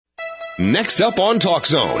Next up on Talk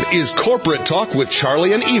Zone is Corporate Talk with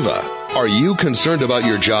Charlie and Eva. Are you concerned about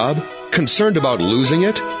your job? Concerned about losing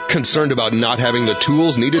it? Concerned about not having the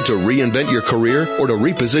tools needed to reinvent your career or to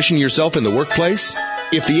reposition yourself in the workplace?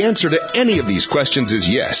 If the answer to any of these questions is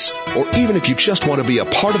yes, or even if you just want to be a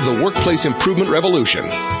part of the workplace improvement revolution,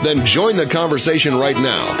 then join the conversation right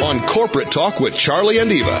now on Corporate Talk with Charlie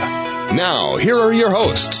and Eva. Now, here are your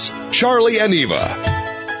hosts, Charlie and Eva.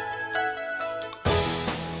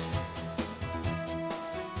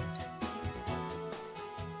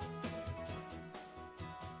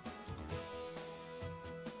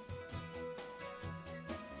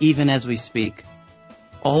 Even as we speak,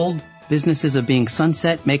 old businesses are being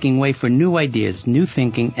sunset, making way for new ideas, new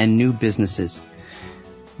thinking, and new businesses.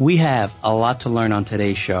 We have a lot to learn on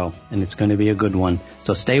today's show, and it's going to be a good one.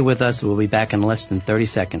 So stay with us. We'll be back in less than 30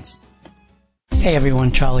 seconds. Hey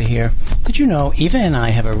everyone, Charlie here. Did you know Eva and I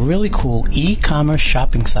have a really cool e-commerce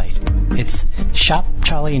shopping site? It's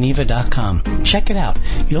shopcharlieandeva.com. Check it out.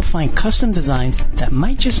 You'll find custom designs that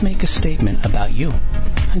might just make a statement about you.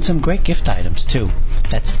 And some great gift items too.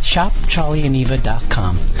 That's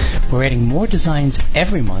shopcharlieandeva.com. We're adding more designs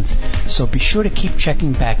every month, so be sure to keep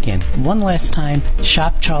checking back in. One last time,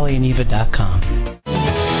 shopcharlieandeva.com.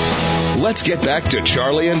 Let's get back to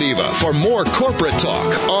Charlie and Eva for more corporate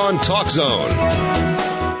talk on Talk Zone.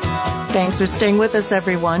 Thanks for staying with us,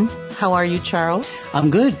 everyone. How are you, Charles?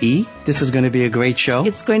 I'm good, E. This is going to be a great show.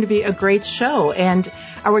 It's going to be a great show. And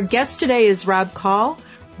our guest today is Rob Call.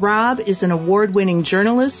 Rob is an award-winning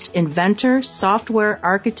journalist, inventor, software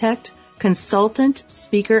architect, consultant,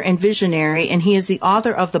 speaker, and visionary, and he is the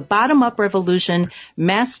author of The Bottom-Up Revolution,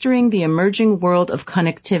 Mastering the Emerging World of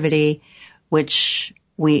Connectivity, which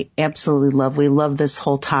we absolutely love. We love this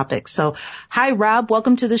whole topic. So, hi, Rob.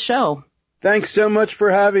 Welcome to the show. Thanks so much for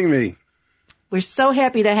having me. We're so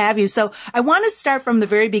happy to have you. So I want to start from the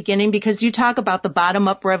very beginning because you talk about the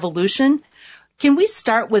bottom-up revolution. Can we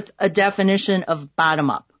start with a definition of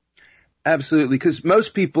bottom-up? Absolutely, because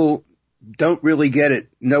most people don't really get it,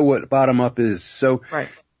 know what bottom-up is. So right.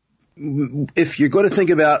 If you're going to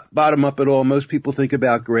think about bottom-up at all, most people think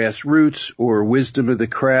about grassroots or wisdom of the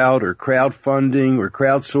crowd or crowdfunding or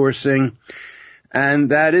crowdsourcing,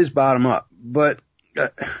 and that is bottom-up. But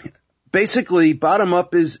basically,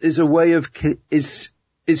 bottom-up is a way of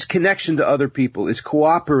is connection to other people, is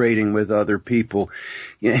cooperating with other people.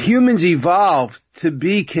 You know, humans evolved to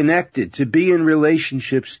be connected, to be in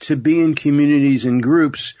relationships, to be in communities and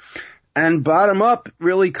groups, and bottom-up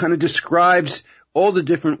really kind of describes all the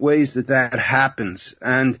different ways that happens.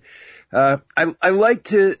 And I like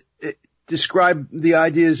to describe the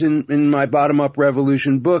ideas in my Bottom-Up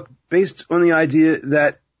Revolution book based on the idea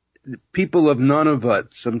that people of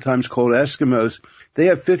Nunavut, sometimes called Eskimos, they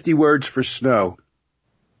have 50 words for snow.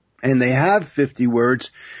 And they have 50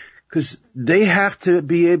 words because they have to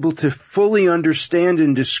be able to fully understand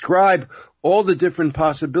and describe all the different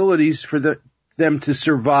possibilities for them to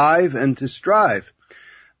survive and to strive.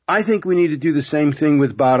 I think we need to do the same thing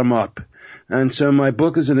with bottom up. And so my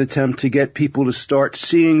book is an attempt to get people to start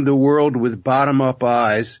seeing the world with bottom up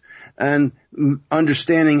eyes and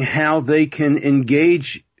understanding how they can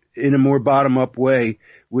engage in a more bottom up way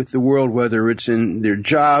with the world, whether it's in their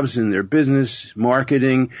jobs, in their business,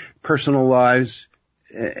 marketing, personal lives,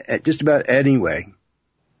 just about any way.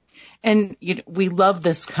 And we love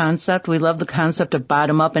this concept. We love the concept of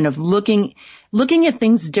bottom up and of looking at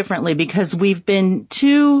things differently because we've been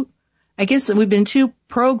too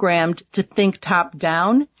programmed to think top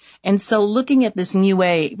down. And so looking at this new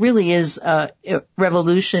way really is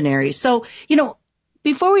revolutionary. So,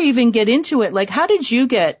 before we even get into it, how did you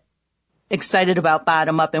get excited about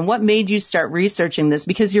bottom up and what made you start researching this?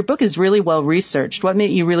 Because your book is really well researched. What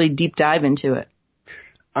made you really deep dive into it?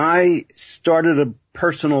 I started a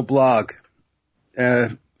personal blog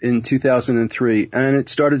in 2003, and it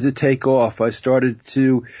started to take off. I started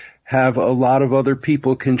to have a lot of other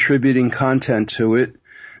people contributing content to it,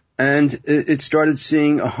 and it started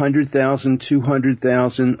seeing 100,000,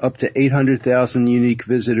 200,000, up to 800,000 unique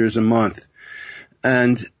visitors a month.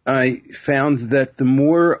 And I found that the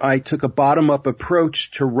more I took a bottom-up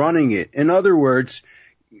approach to running it, in other words,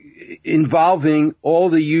 involving all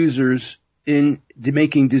the users in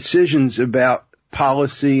making decisions about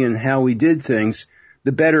policy and how we did things,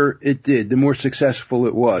 the better it did, the more successful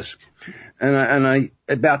it was. And I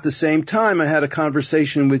about the same time, I had a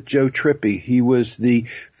conversation with Joe Trippi. He was the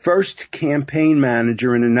first campaign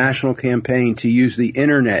manager in a national campaign to use the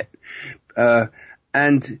internet.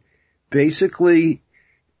 And basically,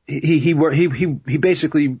 he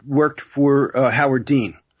basically worked for Howard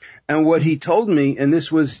Dean. And what he told me, and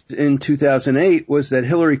this was in 2008, was that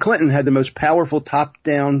Hillary Clinton had the most powerful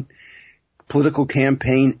top-down political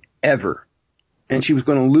campaign ever. And she was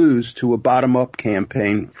going to lose to a bottom-up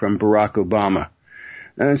campaign from Barack Obama.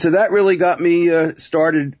 And so that really got me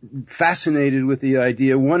started fascinated with the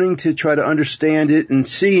idea, wanting to try to understand it and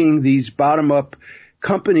seeing these bottom-up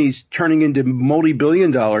companies turning into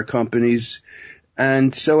multi-billion-dollar companies.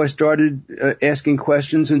 And so I started asking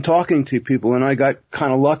questions and talking to people, and I got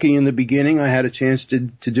kind of lucky in the beginning. I had a chance to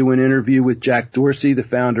do an interview with Jack Dorsey, the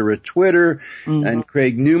founder of Twitter, and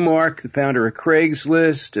Craig Newmark, the founder of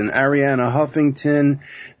Craigslist, and Arianna Huffington,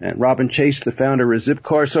 and Robin Chase, the founder of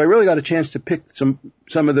Zipcar. So I really got a chance to pick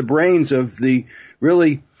some of the brains of the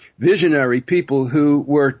really visionary people who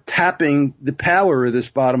were tapping the power of this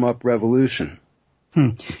bottom-up revolution.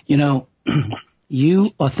 You know,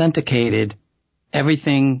 you authenticated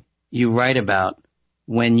everything you write about.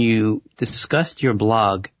 When you discussed your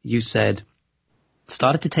blog, you said,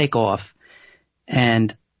 started to take off,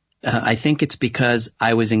 and I think it's because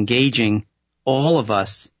I was engaging all of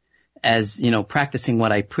us as, you know, practicing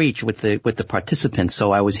what I preach with the participants.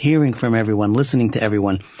 So I was hearing from everyone, listening to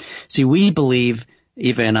everyone. See, we believe,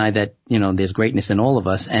 Eva and I, that, you know, there's greatness in all of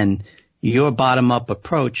us, and your bottom-up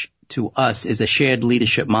approach to us is a shared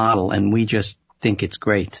leadership model, and we just think it's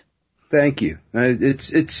great. Thank you.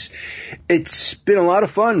 It's been a lot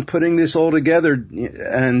of fun putting this all together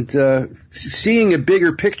and seeing a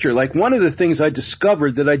bigger picture. Like, one of the things I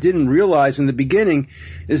discovered that I didn't realize in the beginning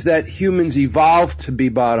is that humans evolved to be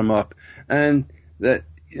bottom up, and that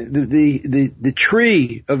the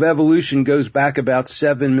tree of evolution goes back about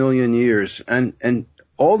 7 million years, and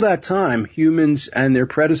all that time humans and their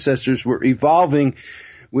predecessors were evolving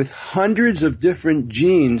with hundreds of different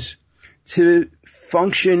genes to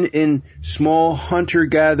function in small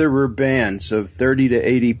hunter-gatherer bands of 30 to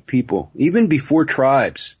 80 people, even before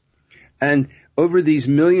tribes. And over these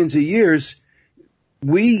millions of years,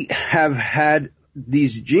 we have had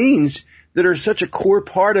these genes that are such a core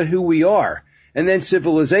part of who we are. And then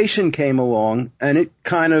civilization came along, and it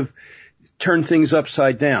kind of turned things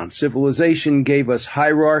upside down. Civilization gave us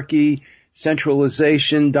hierarchy,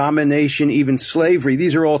 centralization, domination, even slavery.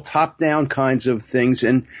 These are all top-down kinds of things,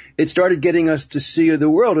 and it started getting us to see the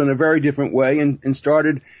world in a very different way, and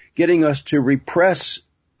started getting us to repress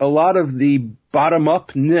a lot of the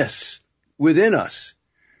bottom-upness within us.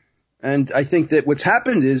 And I think that what's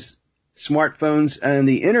happened is smartphones and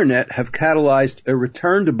the internet have catalyzed a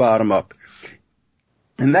return to bottom-up.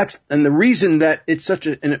 And the reason that it's such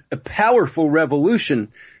a powerful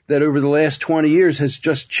revolution that over the last 20 years has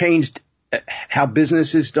just changed how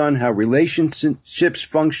business is done, how relationships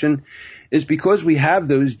function, is because we have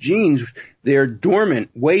those genes. They're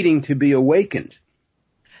dormant, waiting to be awakened.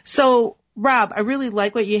 So, Rob, I really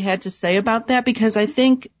like what you had to say about that, because I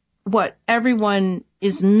think what everyone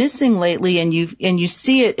is missing lately, and you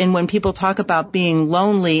see it in when people talk about being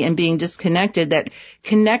lonely and being disconnected, that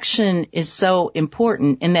connection is so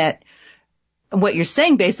important, and that what you're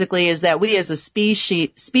saying basically is that we as a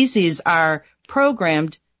species are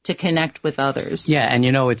programmed to connect with others. Yeah, and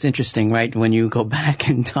you know, it's interesting, right? When you go back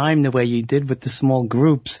in time the way you did with the small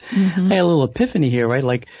groups, I had a little epiphany here, right?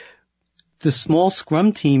 Like, the small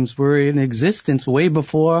scrum teams were in existence way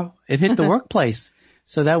before it hit the workplace.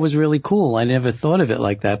 So that was really cool. I never thought of it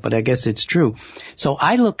like that, but I guess it's true. So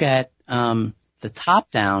I look at the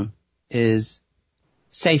top-down is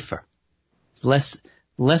safer,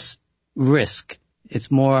 less risk. It's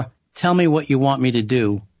more, tell me what you want me to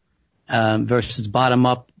do, versus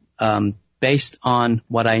bottom-up, based on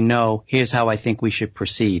what I know. Here's how I think we should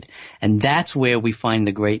proceed. And that's where we find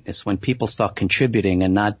the greatness, when people start contributing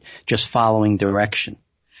and not just following direction.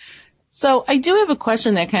 So I do have a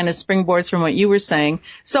question that kind of springboards from what you were saying.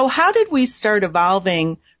 So how did we start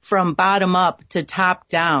evolving from bottom up to top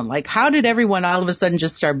down? Like, how did everyone all of a sudden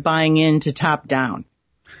just start buying into top down?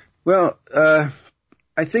 Well,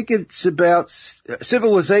 I think it's about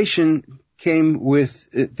civilization came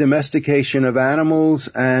with domestication of animals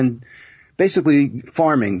and basically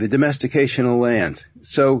farming, the domestication of land.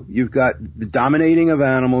 So you've got the dominating of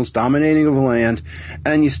animals, dominating of land,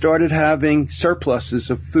 and you started having surpluses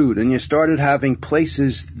of food, and you started having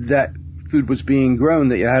places that food was being grown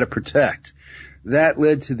that you had to protect. That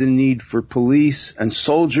led to the need for police and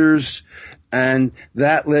soldiers, and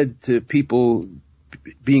that led to people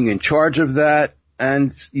being in charge of that,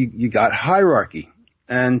 and you got hierarchy,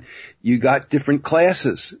 and you got different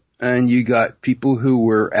classes. And you got people who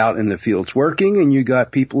were out in the fields working, and you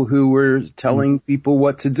got people who were telling people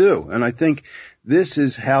what to do. And I think this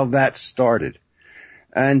is how that started.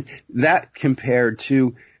 And that compared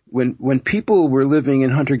to when people were living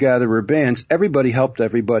in hunter-gatherer bands, everybody helped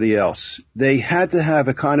everybody else. They had to have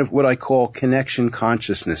a kind of what I call connection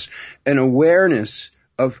consciousness, an awareness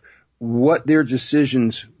of what their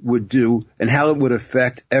decisions would do and how it would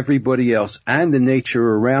affect everybody else and the nature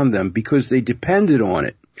around them because they depended on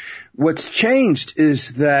it. What's changed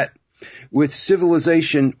is that with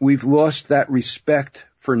civilization, we've lost that respect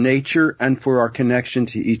for nature and for our connection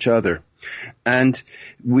to each other. And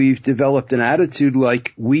we've developed an attitude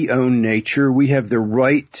like we own nature. We have the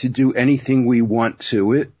right to do anything we want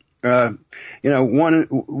to it. One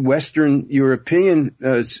Western European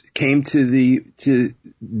came to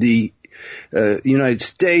the United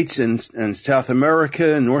States and South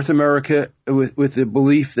America and North America with the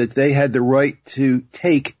belief that they had the right to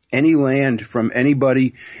take any land from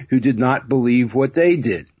anybody who did not believe what they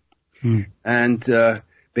did. And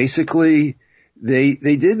basically they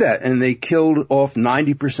did that, and they killed off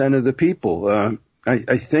 90% of the people.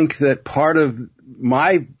 I think that part of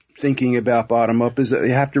my thinking about bottom up is that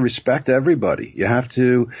you have to respect everybody. You have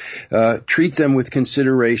to treat them with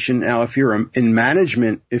consideration. Now, if you're in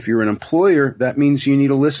management, if you're an employer, that means you need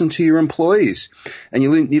to listen to your employees and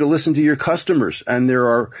you need to listen to your customers. And there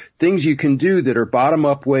are things you can do that are bottom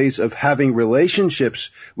up ways of having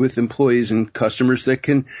relationships with employees and customers that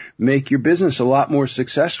can make your business a lot more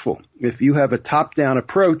successful. If you have a top down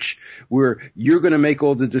approach where you're going to make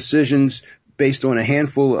all the decisions based on a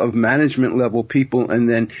handful of management level people and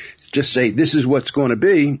then just say, this is what's going to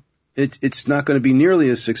be, it's not going to be nearly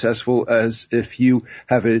as successful as if you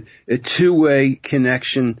have a two-way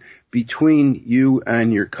connection between you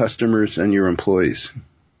and your customers and your employees.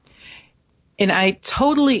 And I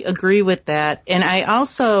totally agree with that. And I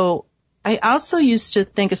also used to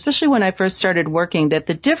think, especially when I first started working, that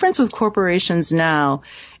the difference with corporations now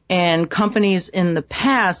and companies in the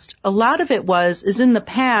past, a lot of it is in the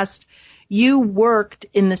past, you worked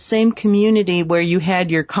in the same community where you had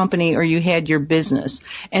your company or you had your business.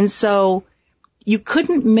 And so you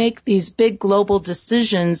couldn't make these big global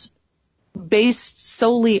decisions based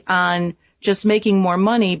solely on just making more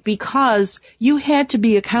money because you had to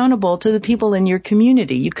be accountable to the people in your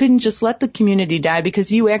community. You couldn't just let the community die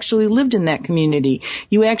because you actually lived in that community.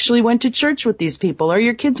 You actually went to church with these people or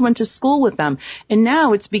your kids went to school with them. And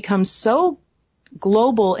now it's become so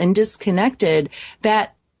global and disconnected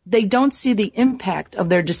that they don't see the impact of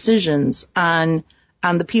their decisions on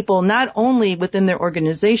the people, not only within their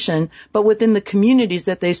organization, but within the communities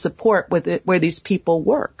that they support where these people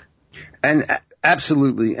work. And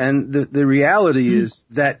absolutely. And the reality is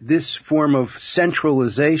that this form of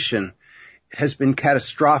centralization has been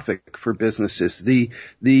catastrophic for businesses. The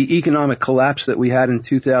economic collapse that we had in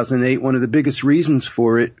 2008, one of the biggest reasons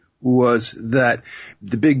for it was that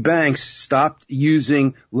the big banks stopped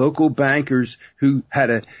using local bankers who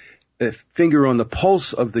had a finger on the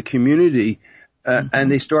pulse of the community,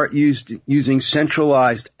 and they start using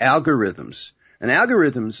centralized algorithms. And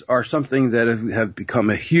algorithms are something that have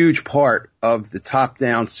become a huge part of the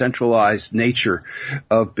top-down centralized nature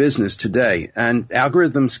of business today. And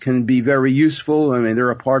algorithms can be very useful. I mean,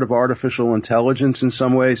 they're a part of artificial intelligence in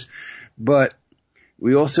some ways, but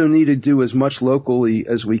we also need to do as much locally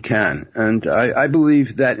as we can. And I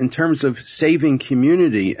believe that in terms of saving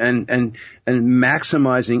community and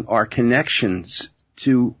maximizing our connections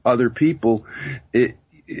to other people,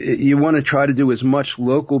 you want to try to do as much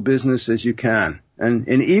local business as you can. And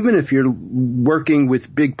even if you're working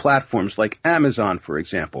with big platforms like Amazon, for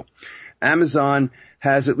example, Amazon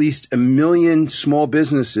has at least 1 million small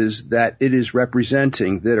businesses that it is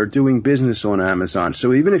representing that are doing business on Amazon.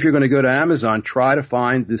 So even if you're going to go to Amazon, try to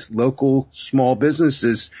find this local small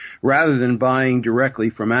businesses rather than buying directly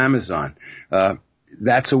from Amazon.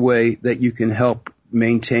 That's a way that you can help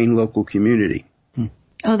maintain local community.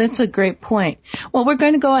 Oh, that's a great point. Well, we're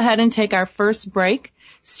going to go ahead and take our first break.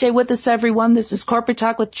 Stay with us, everyone. This is Corporate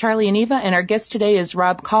Talk with Charlie and Eva, and our guest today is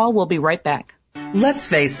Rob Call. We'll be right back. Let's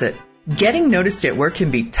face it. Getting noticed at work can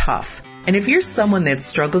be tough. And if you're someone that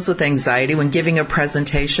struggles with anxiety when giving a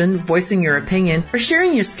presentation, voicing your opinion, or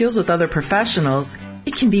sharing your skills with other professionals,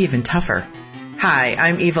 it can be even tougher. Hi,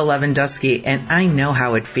 I'm Eva Lewandowski, and I know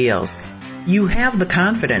how it feels. You have the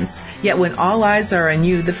confidence, yet when all eyes are on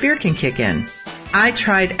you, the fear can kick in. I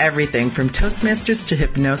tried everything from Toastmasters to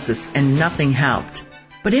hypnosis, and nothing helped.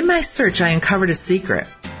 But in my search, I uncovered a secret.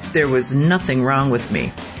 There was nothing wrong with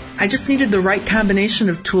me. I just needed the right combination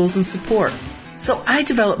of tools and support. So I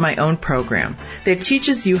developed my own program that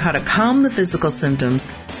teaches you how to calm the physical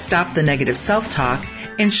symptoms, stop the negative self-talk,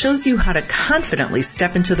 and shows you how to confidently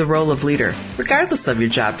step into the role of leader, regardless of your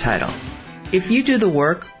job title. If you do the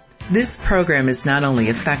work, this program is not only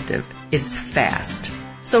effective, it's fast.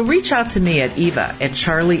 So reach out to me at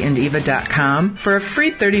eva@charlieandeva.com for a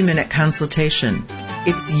free 30-minute consultation.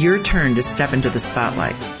 It's your turn to step into the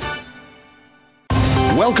spotlight.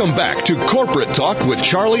 Welcome back to Corporate Talk with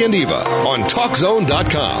Charlie and Eva on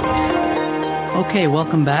TalkZone.com. Okay,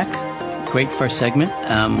 welcome back. Great first segment.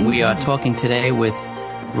 We are talking today with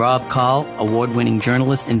Rob Kahl, award-winning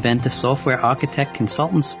journalist, inventor, software architect,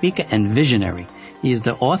 consultant, speaker, and visionary. He is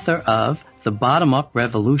the author of The Bottom-Up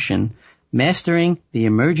Revolution, Mastering the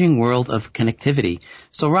Emerging World of Connectivity.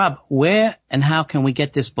 So, Rob, where and how can we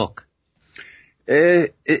get this book?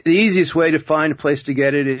 The easiest way to find a place to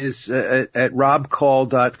get it is at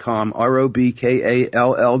robkahl.com, ROBKALL.com.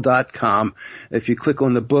 If you click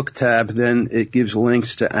on the book tab, then it gives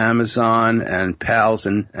links to Amazon and Pals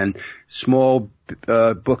and small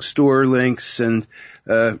bookstore links, and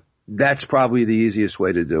that's probably the easiest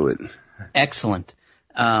way to do it. Excellent.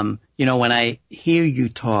 When I hear you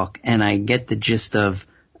talk and I get the gist of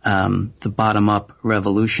the bottom-up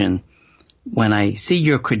revolution, when I see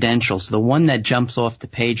your credentials, the one that jumps off the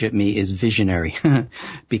page at me is visionary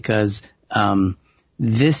because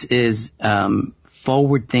this is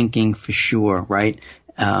forward-thinking for sure, right?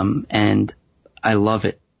 And I love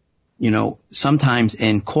it. Sometimes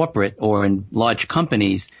in corporate or in large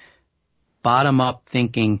companies, bottom-up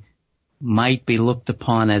thinking might be looked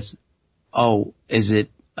upon as, oh, is it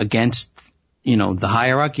against, the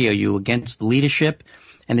hierarchy? Are you against leadership?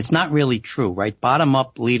 And it's not really true, right?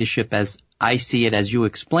 Bottom-up leadership, as I see it, as you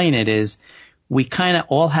explain it, is we kind of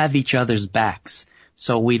all have each other's backs.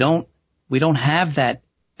 So we don't have that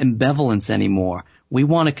ambivalence anymore. We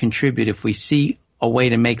want to contribute. If we see a way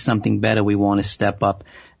to make something better, we want to step up,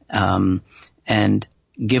 and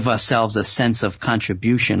give ourselves a sense of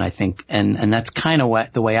contribution, I think. And that's kind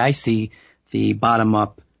of the way I see the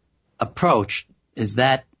bottom-up approach. Is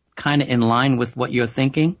that kind of in line with what you're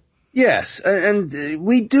thinking? Yes, and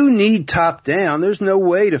we do need top-down. There's no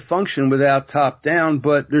way to function without top-down,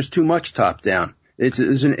 but there's too much top-down.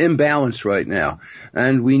 There's an imbalance right now,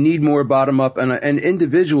 and we need more bottom-up, and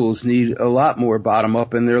individuals need a lot more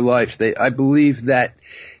bottom-up in their lives. I believe that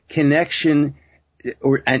connection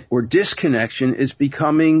or disconnection is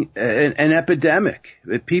becoming an epidemic.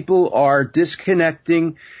 People are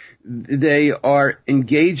disconnecting. They are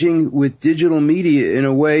engaging with digital media in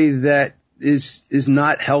a way that is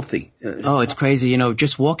not healthy. Oh, it's crazy.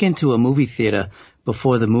 Just walk into a movie theater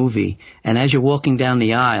before the movie, and as you're walking down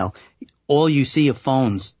the aisle, all you see are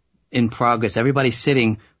phones in progress. Everybody's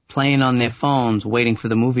sitting, playing on their phones, waiting for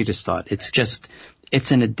the movie to start.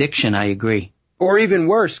 It's an addiction, I agree. Or even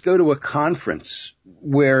worse, go to a conference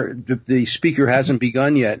where the speaker hasn't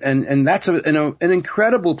begun yet. And that's an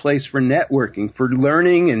incredible place for networking, for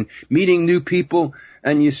learning and meeting new people.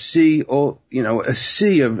 And you see, a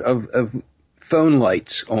sea of phone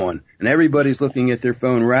lights on, and everybody's looking at their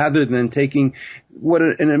phone rather than taking what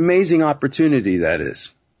an amazing opportunity that is.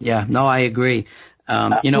 Yeah, no, I agree.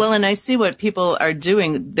 Well, and I see what people are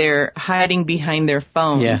doing. They're hiding behind their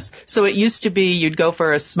phones. Yeah. So it used to be you'd go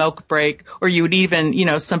for a smoke break, or you would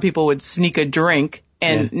even, some people would sneak a drink.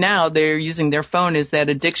 And now they're using their phone as that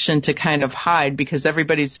addiction to kind of hide because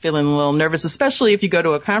everybody's feeling a little nervous, especially if you go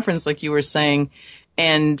to a conference like you were saying,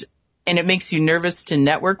 and it makes you nervous to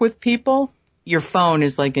network with people. Your phone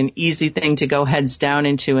is like an easy thing to go heads down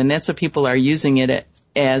into, and that's what people are using it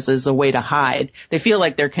as a way to hide. They feel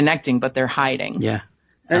like they're connecting, but they're hiding. Yeah.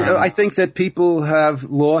 And I think that people have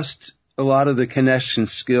lost a lot of the connection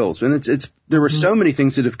skills, and there were so many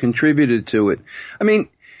things that have contributed to it. I mean,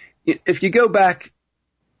 if you go back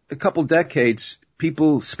a couple decades,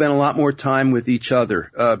 people spent a lot more time with each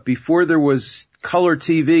other. Before there was color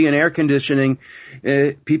TV and air conditioning,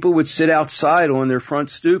 people would sit outside on their front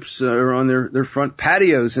stoops or on their front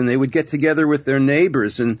patios, and they would get together with their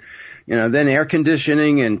neighbors. And then air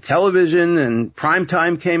conditioning and television and prime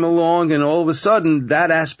time came along, and all of a sudden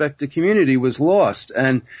that aspect of community was lost.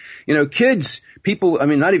 And people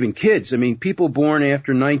born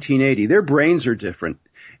after 1980, their brains are different.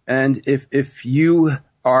 And if you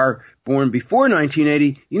are born before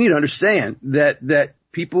 1980, you need to understand that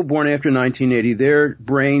people born after 1980, their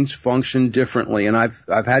brains function differently. And I've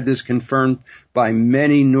had this confirmed by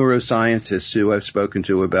many neuroscientists who I've spoken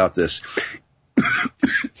to about this.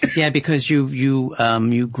 Yeah, because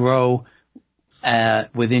you grow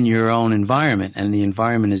within your own environment, and the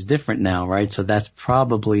environment is different now, right? So that's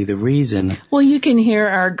probably the reason. Well, you can hear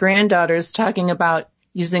our granddaughters talking about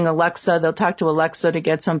using Alexa. They'll talk to Alexa to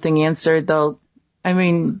get something answered.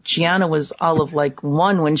 Gianna was all of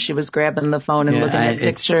 1 when she was grabbing the phone and looking at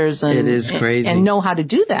pictures, and it is crazy, and know how to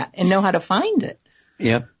do that and know how to find it.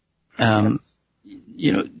 Yep.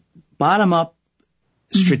 Bottom up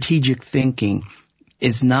strategic thinking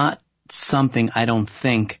is not something I don't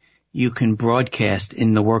think you can broadcast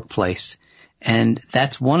in the workplace. And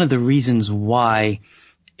that's one of the reasons why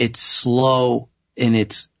it's slow in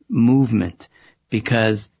its movement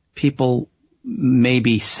because people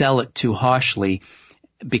maybe sell it too harshly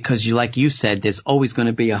because like you said, there's always going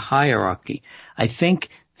to be a hierarchy. I think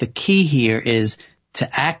the key here is to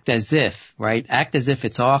act as if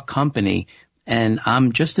it's our company and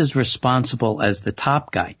I'm just as responsible as the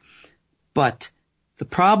top guy. But the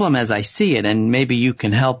problem as I see it, and maybe you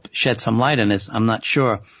can help shed some light on this, I'm not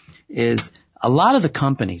sure, is a lot of the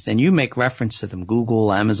companies, and you make reference to them,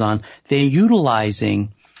 Google, Amazon, they're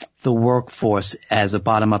utilizing the workforce as a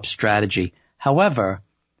bottom-up strategy. However,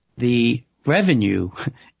 the revenue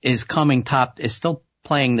is still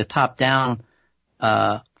playing the top-down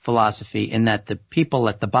philosophy in that the people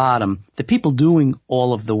at the bottom, the people doing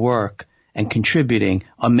all of the work and contributing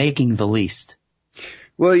are making the least.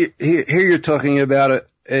 Well, here you're talking about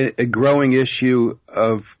a growing issue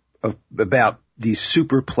about these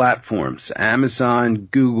super platforms, Amazon,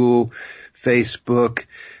 Google, Facebook,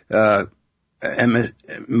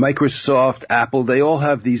 Microsoft, Apple. They all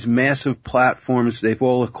have these massive platforms. They've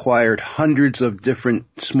all acquired hundreds of different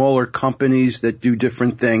smaller companies that do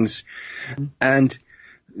different things. And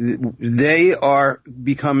they are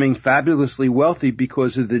becoming fabulously wealthy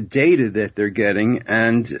because of the data that they're getting,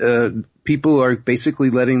 and people are basically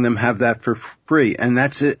letting them have that for free. And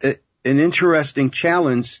that's an interesting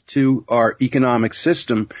challenge to our economic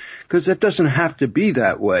system because it doesn't have to be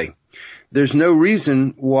that way. There's no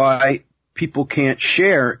reason why people can't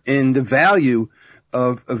share in the value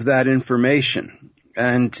of that information.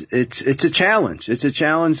 And it's a challenge. It's a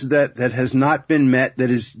challenge that has not been met, that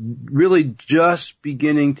is really just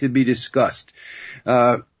beginning to be discussed.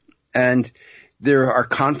 And there are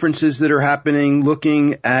conferences that are happening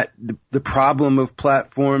looking at the problem of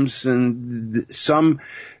platforms, and some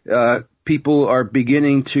people are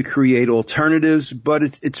beginning to create alternatives, but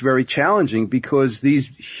it's very challenging because these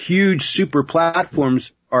huge super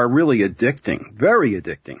platforms are really addicting, very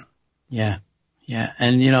addicting. Yeah. Yeah.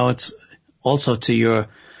 And it's also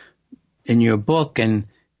in your book and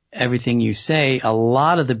everything you say, a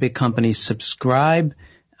lot of the big companies subscribe,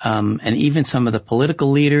 and even some of the political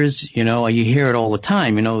leaders, you hear it all the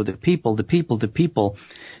time, the people.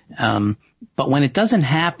 But when it doesn't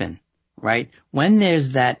happen, right, when there's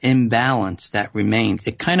that imbalance that remains,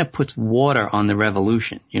 it kind of puts water on the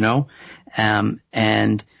revolution,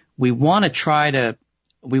 and we want to try to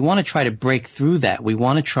break through that. We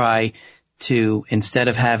want to try to, instead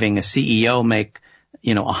of having a CEO make,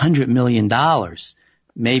 $100 million,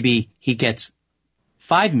 maybe he gets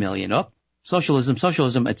 $5 million. Oh,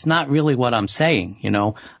 socialism. It's not really what I'm saying.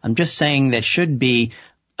 I'm just saying there should be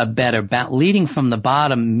a better leading from the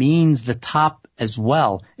bottom means the top as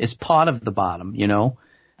well is part of the bottom,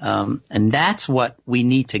 and that's what we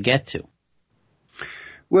need to get to.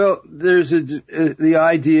 Well, there's the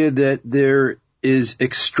idea that there is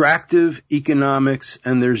extractive economics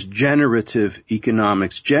and there's generative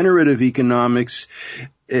economics. Generative economics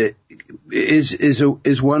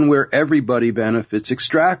is one where everybody benefits.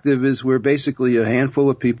 Extractive is where basically a handful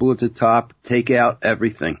of people at the top take out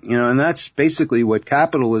everything, and that's basically what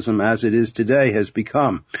capitalism as it is today has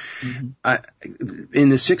become. Mm-hmm. In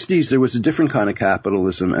the 60s, there was a different kind of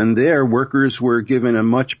capitalism, and there workers were given a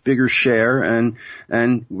much bigger share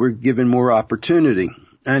and were given more opportunity.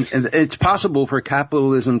 And it's possible for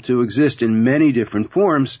capitalism to exist in many different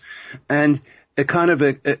forms, and a kind of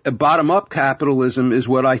a bottom-up capitalism is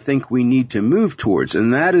what I think we need to move towards,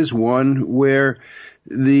 and that is one where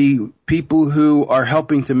the people who are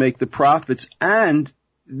helping to make the profits and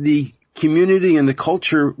the community and the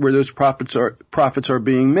culture where those profits are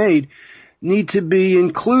being made need to be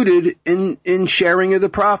included in sharing of the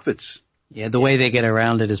profits. Yeah, the way they get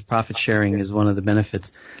around it is profit sharing is one of the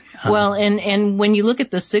benefits. Well, and when you look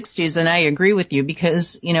at the 60s, and I agree with you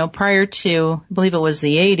because, prior to, I believe it was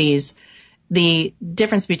the 80s, the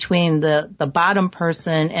difference between the bottom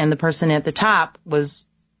person and the person at the top was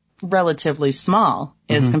relatively small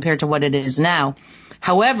as compared to what it is now.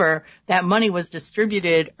 However, that money was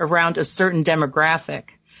distributed around a certain demographic,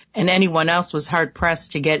 and anyone else was hard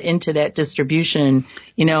pressed to get into that distribution,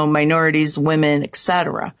 minorities, women,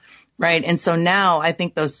 etc. Right. And so now I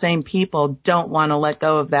think those same people don't want to let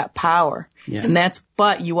go of that power. Yeah. And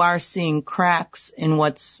but you are seeing cracks in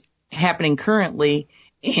what's happening currently,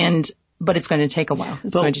 but it's going to take a while.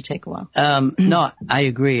 No, I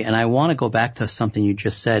agree. And I want to go back to something you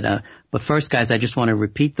just said. But first, guys, I just want to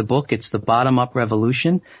repeat the book. It's The Bottom Up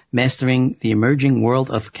Revolution, Mastering the Emerging World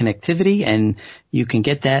of Connectivity. And you can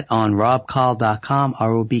get that on robkall.com,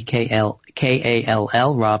 ROBKALL,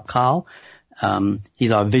 Rob Kall.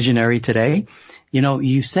 He's our visionary today.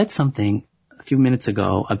 You said something a few minutes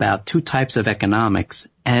ago about two types of economics.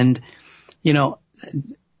 And,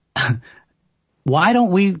 why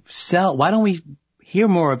don't we hear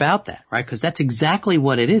more about that, right? Because that's exactly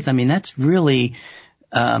what it is. I mean, that's really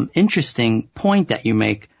interesting point that you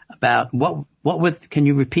make about can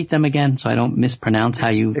you repeat them again so I don't mispronounce how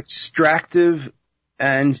you... Extractive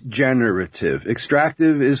and generative.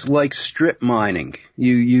 Extractive is like strip mining.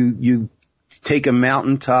 You take a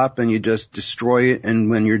mountaintop and you just destroy it, and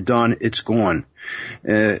when you're done, it's gone.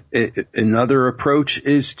 Another approach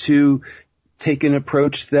is to take an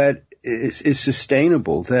approach that is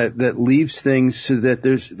sustainable, that leaves things so that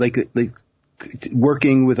there's like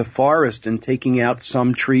working with a forest and taking out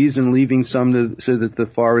some trees and leaving some so that the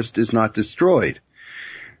forest is not destroyed.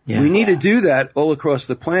 Yeah. We need to do that all across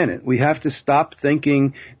the planet. We have to stop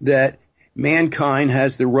thinking that mankind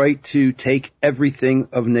has the right to take everything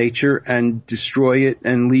of nature and destroy it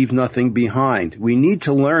and leave nothing behind. We need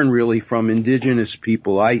to learn really from indigenous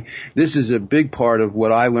people. This is a big part of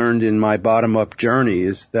what I learned in my bottom-up journey,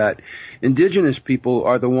 is that indigenous people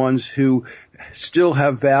are the ones who still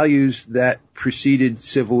have values that preceded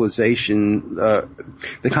civilization,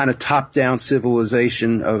 the kind of top-down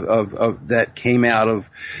civilization of that came out of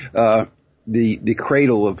the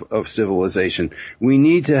cradle of civilization. We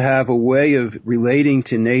need to have a way of relating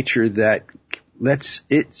to nature that lets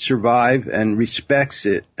it survive and respects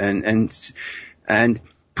it and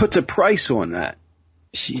puts a price on that.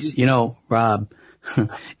 You know, Rob,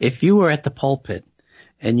 if you were at the pulpit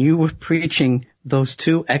and you were preaching those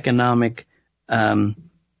two economic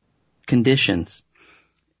conditions,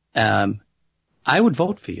 I would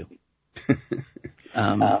vote for you.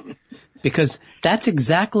 Because that's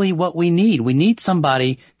exactly what we need. We need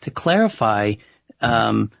somebody to clarify,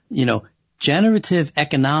 generative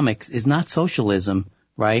economics is not socialism,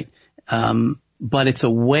 right? But it's a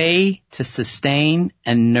way to sustain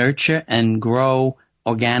and nurture and grow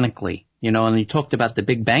organically, and you talked about the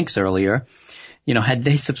big banks earlier. Had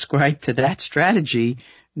they subscribed to that strategy,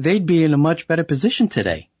 they'd be in a much better position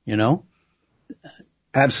today,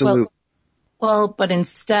 Absolutely. Well, but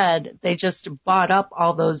instead they just bought up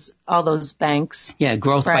all those banks. Yeah,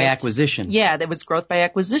 growth by acquisition. Yeah, there was growth by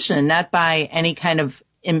acquisition, not by any kind of,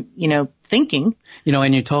 thinking.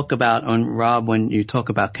 And you talk about, Rob, when you talk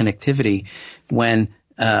about connectivity, when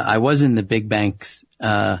I was in the big banks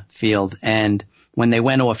field, and when they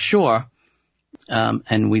went offshore,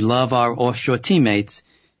 and we love our offshore teammates,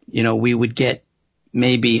 we would get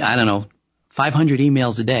maybe, 500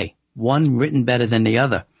 emails a day, one written better than the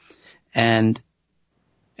other. And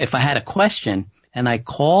if I had a question and I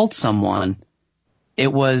called someone,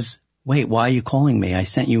 it was, wait, why are you calling me? I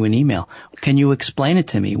sent you an email. Can you explain it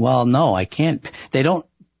to me? Well, no, I can't.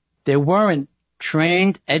 They weren't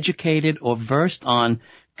trained, educated, or versed on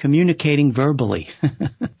communicating verbally.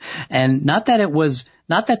 And not that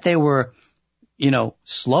they were,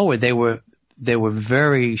 slower. They were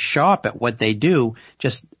very sharp at what they do.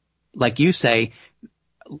 Just like you say,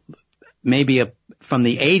 maybe from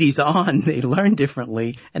the 80s on, they learned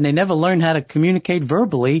differently, and they never learned how to communicate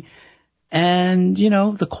verbally. And,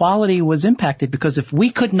 the quality was impacted because if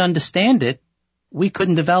we couldn't understand it, we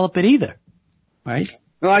couldn't develop it either. Right?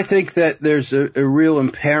 Well, I think that there's a real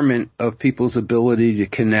impairment of people's ability to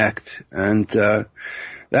connect. And,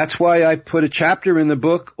 that's why I put a chapter in the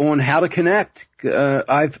book on how to connect.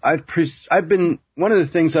 I've been, one of the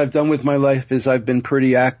things I've done with my life is I've been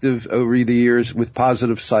pretty active over the years with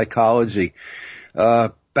positive psychology.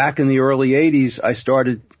 Back in the early 80s, I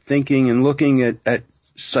started thinking and looking at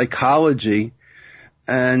psychology,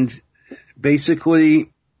 and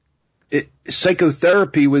basically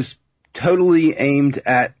psychotherapy was totally aimed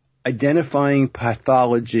at identifying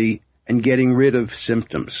pathology and getting rid of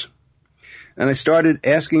symptoms. And I started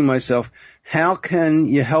asking myself, how can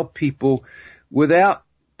you help people without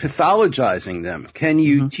pathologizing them? Can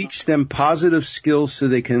you teach them positive skills so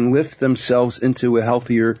they can lift themselves into a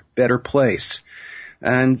healthier, better place?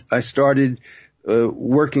 And I started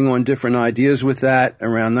working on different ideas with that.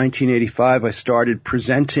 Around 1985, I started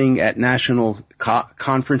presenting at national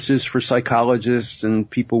conferences for psychologists and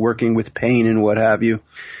people working with pain and what have you.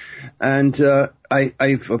 And I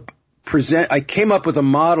came up with a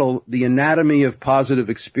model, the anatomy of positive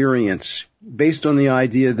experience, based on the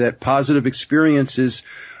idea that positive experiences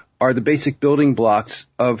are the basic building blocks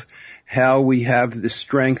of how we have the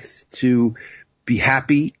strength to be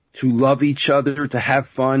happy, to love each other, to have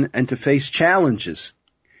fun, and to face challenges.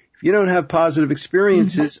 If you don't have positive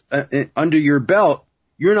experiences under your belt,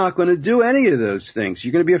 you're not going to do any of those things.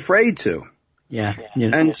 You're going to be afraid to. Yeah.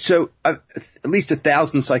 And so at least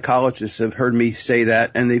 1,000 psychologists have heard me say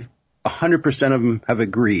that, and 100% of them have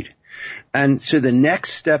agreed. And so the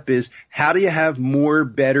next step is, how do you have more,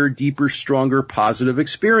 better, deeper, stronger, positive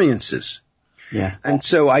experiences? Yeah. And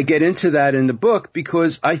so I get into that in the book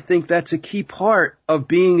because I think that's a key part of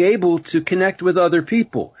being able to connect with other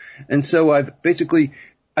people. And so I've presented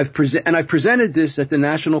this at the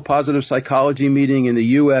National Positive Psychology meeting in the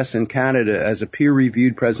U.S. and Canada as a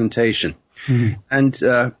peer-reviewed presentation. Mm-hmm.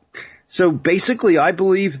 And so basically I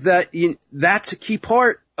believe that that's a key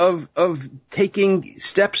part of taking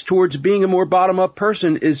steps towards being a more bottom-up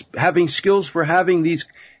person, is having skills for having these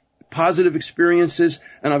positive experiences,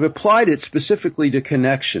 and I've applied it specifically to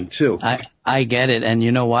connection too. I get it. And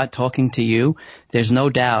you know what? Talking to you, there's no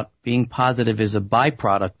doubt being positive is a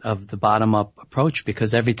byproduct of the bottom-up approach,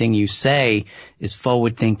 because everything you say is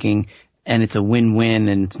forward-thinking and it's a win-win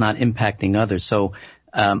and it's not impacting others. So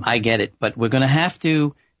I get it. But we're going to have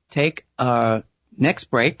to take our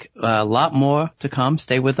next break. A lot more to come.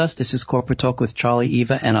 Stay with us. This is Corporate Talk with Charlie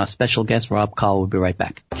Eva and our special guest, Rob Kahl. We'll be right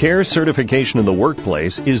back. CARE Certification in the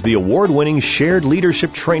Workplace is the award-winning shared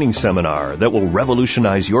leadership training seminar that will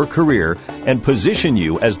revolutionize your career and position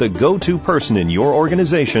you as the go-to person in your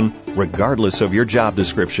organization, regardless of your job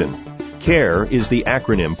description. CARE is the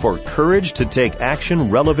acronym for Courage to Take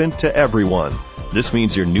Action Relevant to Everyone. This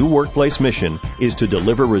means your new workplace mission is to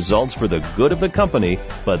deliver results for the good of the company,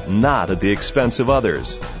 but not at the expense of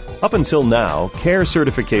others. Up until now, CARE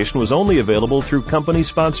certification was only available through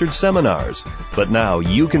company-sponsored seminars, but now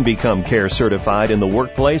you can become CARE certified in the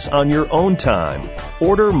workplace on your own time.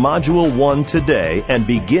 Order Module 1 today and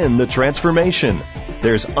begin the transformation.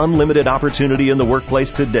 There's unlimited opportunity in the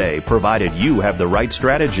workplace today, provided you have the right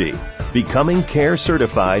strategy. Becoming CARE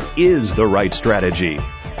certified is the right strategy.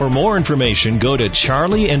 For more information, go to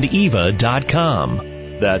charlieandeva.com.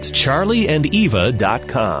 That's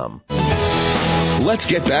charlieandeva.com. Let's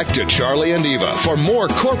get back to Charlie and Eva for more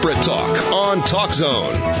corporate talk on Talk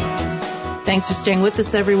Zone. Thanks for staying with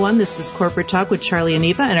us, everyone. This is Corporate Talk with Charlie and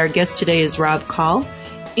Eva, and our guest today is Rob Kahl,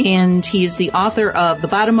 and he is the author of The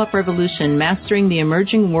Bottom-Up Revolution, Mastering the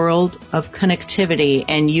Emerging World of Connectivity.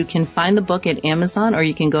 And you can find the book at Amazon, or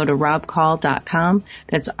you can go to robkahl.com.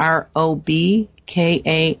 That's ROBKALL.com,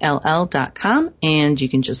 and you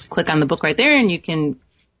can just click on the book right there and you can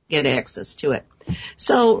get access to it.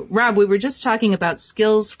 So, Rob, we were just talking about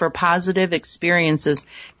skills for positive experiences.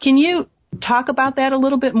 Can you talk about that a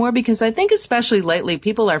little bit more? Because I think especially lately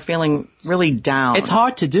people are feeling really down. It's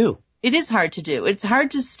hard to do. It is hard to do. It's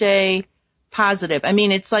hard to stay positive. I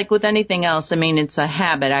mean, it's like with anything else. I mean, it's a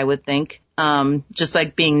habit, I would think. Just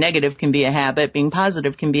like being negative can be a habit, being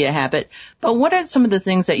positive can be a habit. But what are some of the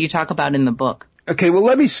things that you talk about in the book? Okay, well,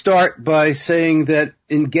 let me start by saying that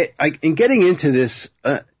in getting into this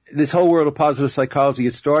whole world of positive psychology,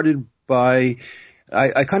 it started by,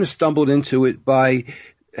 I kind of stumbled into it by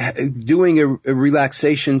doing a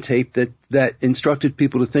relaxation tape that instructed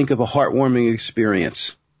people to think of a heartwarming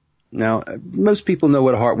experience. Now, most people know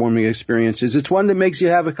what a heartwarming experience is. It's one that makes you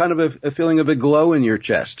have a kind of a feeling of a glow in your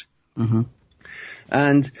chest. Mm-hmm.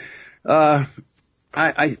 And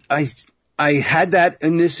I had that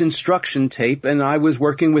in this instruction tape, and I was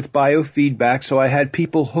working with biofeedback, so I had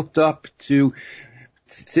people hooked up to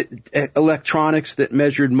electronics that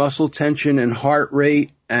measured muscle tension and heart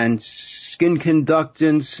rate and skin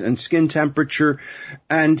conductance and skin temperature.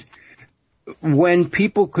 And when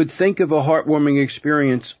people could think of a heartwarming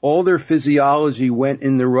experience, all their physiology went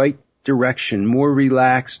in the right direction, more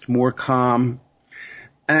relaxed, more calm.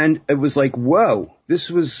 And it was like, whoa, this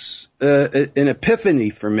was an epiphany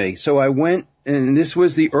for me. So I went, and this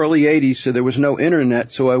was the early 80s, so there was no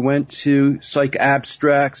internet. So I went to Psych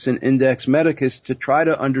Abstracts and Index Medicus to try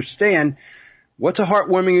to understand what's a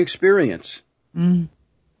heartwarming experience. Mm.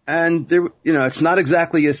 And there, it's not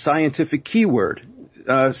exactly a scientific keyword.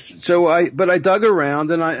 But I dug around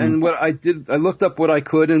and what I did, I looked up what I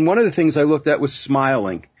could, and one of the things I looked at was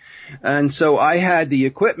smiling. And so I had the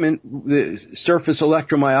equipment, the surface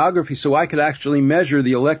electromyography, so I could actually measure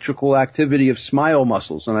the electrical activity of smile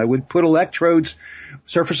muscles. And I would put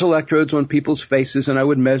surface electrodes on people's faces, and I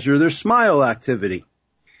would measure their smile activity.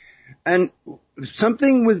 And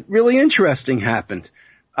something was really interesting happened.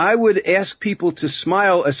 I would ask people to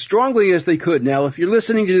smile as strongly as they could. Now, if you're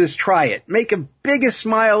listening to this, try it. Make a biggest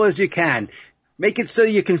smile as you can. Make it so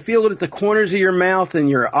you can feel it at the corners of your mouth and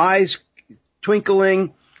your eyes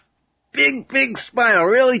twinkling. Big, big smile.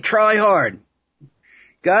 Really try hard.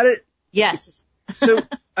 Got it? Yes. And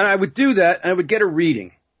I would do that, and I would get a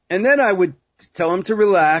reading. And then I would tell them to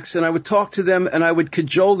relax, and I would talk to them, and I would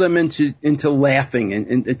cajole them into laughing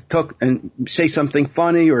and say something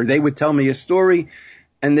funny, or they would tell me a story,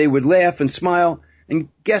 and they would laugh and smile. And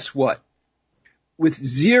guess what? With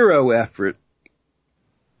zero effort,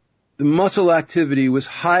 the muscle activity was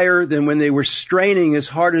higher than when they were straining as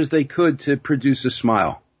hard as they could to produce a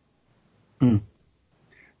smile.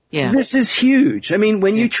 Yeah. This is huge. I mean,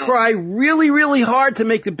 when you try really, really hard to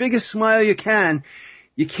make the biggest smile you can,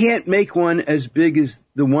 you can't make one as big as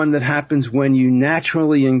the one that happens when you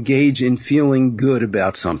naturally engage in feeling good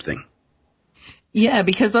about something. Yeah,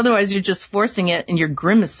 because otherwise you're just forcing it and you're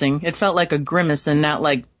grimacing. It felt like a grimace and not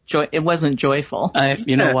like joy. It wasn't joyful.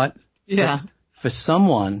 You know what? Yeah. For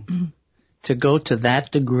someone to go to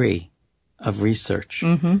that degree of research,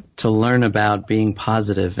 to learn about being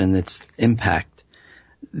positive and its impact,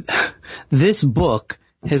 this book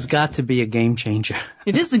has got to be a game changer.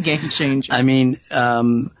 It is a game changer. I mean,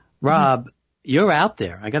 Rob, you're out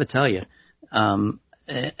there, I got to tell you.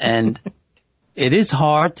 And it is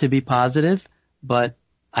hard to be positive, but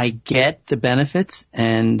I get the benefits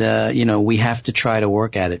and, we have to try to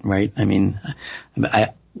work at it, right? I mean,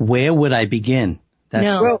 where would I begin?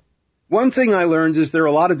 Well, one thing I learned is there are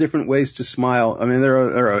a lot of different ways to smile. I mean,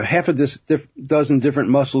 there are half a dozen different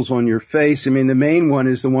muscles on your face. I mean, the main one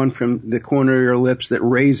is the one from the corner of your lips that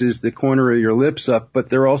raises the corner of your lips up, but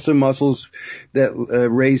there are also muscles that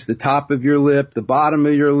raise the top of your lip, the bottom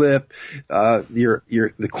of your lip,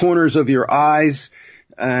 the corners of your eyes,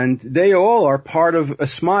 and they all are part of a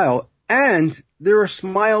smile. And there are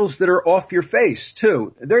smiles that are off your face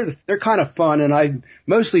too. They're kind of fun, and I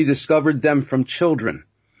mostly discovered them from children.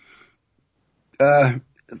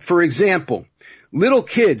 For example, little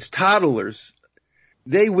kids, toddlers,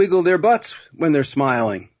 they wiggle their butts when they're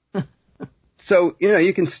smiling. So,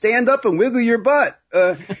 you can stand up and wiggle your butt.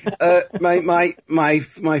 My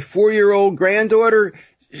 4-year-old granddaughter,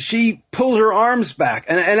 she pulls her arms back.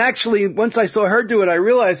 And actually, once I saw her do it, I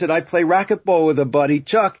realized that I play racquetball with a buddy,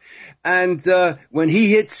 Chuck. And, when he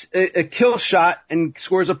hits a kill shot and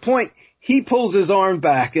scores a point, he pulls his arm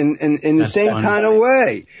back in the same kind of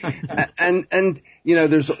way. And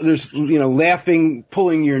there's laughing,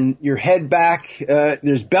 pulling your head back.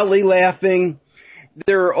 There's belly laughing.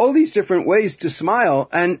 There are all these different ways to smile,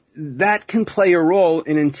 and that can play a role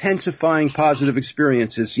in intensifying positive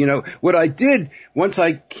experiences. What I did once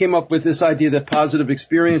I came up with this idea that positive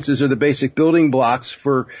experiences are the basic building blocks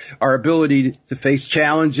for our ability to face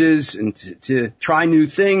challenges and to try new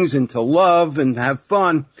things and to love and have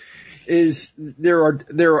fun, is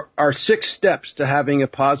there are 6 steps to having a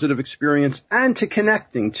positive experience and to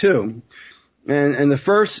connecting too. And the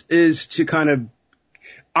first is to kind of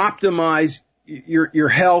optimize your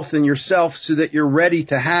health and yourself so that you're ready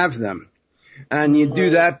to have them. And you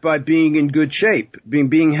do that by being in good shape,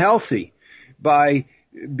 being healthy, by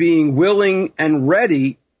being willing and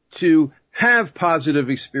ready to have positive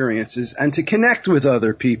experiences and to connect with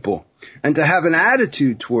other people and to have an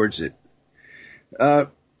attitude towards it.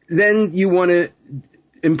 Then you want to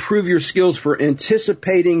improve your skills for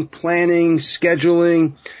anticipating, planning,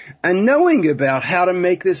 scheduling, and knowing about how to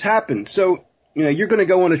make this happen. So, you're going to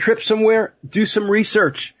go on a trip somewhere, do some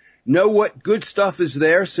research, know what good stuff is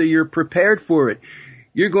there so you're prepared for it.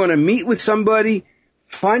 You're going to meet with somebody,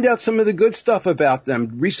 find out some of the good stuff about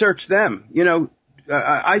them, research them.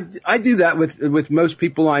 I do that with most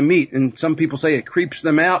people I meet, and some people say it creeps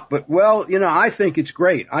them out, but I think it's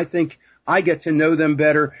great. I think I get to know them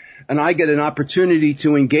better, and I get an opportunity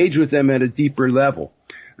to engage with them at a deeper level.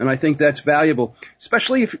 And I think that's valuable,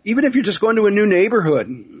 especially even if you're just going to a new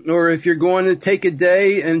neighborhood or if you're going to take a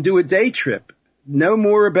day and do a day trip. Know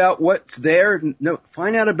more about what's there.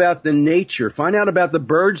 Find out about the nature. Find out about the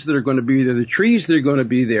birds that are going to be there, the trees that are going to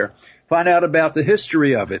be there. Find out about the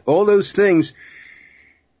history of it. All those things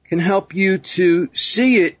can help you to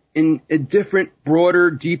see it in a different, broader,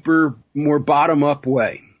 deeper, more bottom-up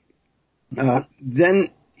way. Then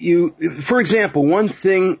for example, one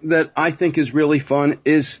thing that I think is really fun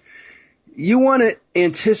is you want to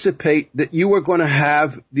anticipate that you are going to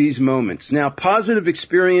have these moments. Now, positive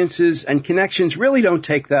experiences and connections really don't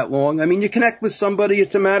take that long. I mean, you connect with somebody,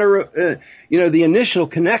 it's a matter of, the initial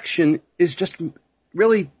connection is just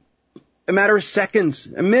really a matter of seconds,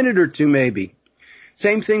 a minute or two maybe.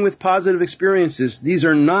 Same thing with positive experiences. These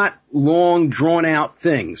are not long, drawn-out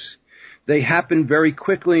things. They happen very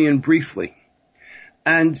quickly and briefly.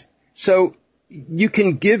 And so you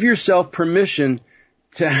can give yourself permission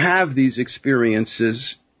to have these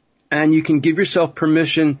experiences, and you can give yourself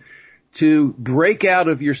permission to break out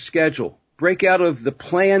of your schedule, break out of the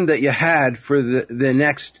plan that you had for the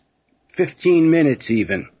next 15 minutes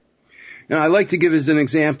even. Now, I like to give as an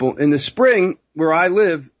example, in the spring where I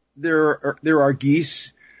live, there are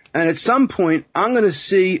geese, and at some point I'm going to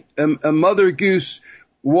see a mother goose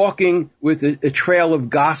walking with a trail of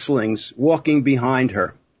goslings walking behind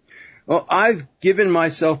her. Well, I've given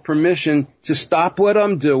myself permission to stop what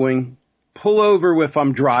I'm doing, pull over if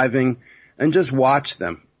I'm driving, and just watch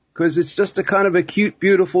them. Because it's just a kind of a cute,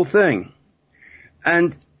 beautiful thing.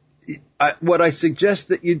 And what I suggest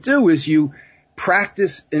that you do is you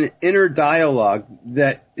practice an inner dialogue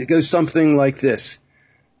that it goes something like this.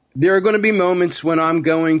 There are going to be moments when I'm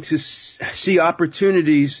going to see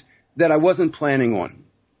opportunities that I wasn't planning on.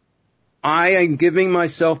 I am giving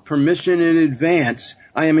myself permission in advance.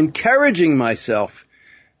 I am encouraging myself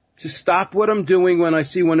to stop what I'm doing when I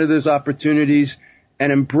see one of those opportunities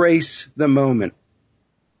and embrace the moment.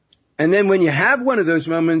 And then when you have one of those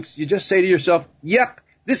moments, you just say to yourself, yep,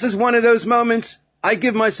 this is one of those moments. I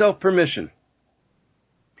give myself permission.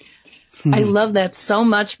 I love that so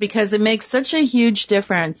much because it makes such a huge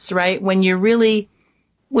difference, right? When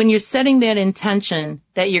you're setting that intention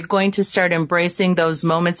that you're going to start embracing those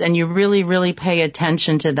moments and you really, really pay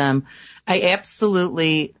attention to them. I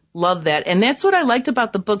absolutely love that. And that's what I liked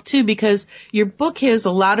about the book too, because your book has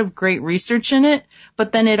a lot of great research in it,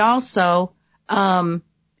 but then it's also a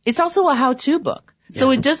how-to book. Yeah.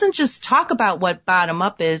 So it doesn't just talk about what bottom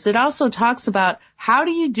up is. It also talks about how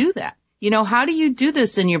do you do that? How do you do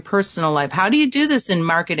this in your personal life? How do you do this in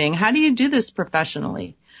marketing? How do you do this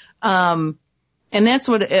professionally? And that's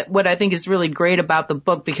what I think is really great about the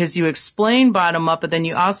book, because you explain bottom up, but then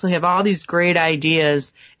you also have all these great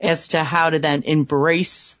ideas as to how to then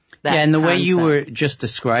embrace that. Yeah, and the concept. way you were just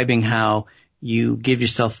describing how you give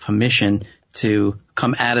yourself permission to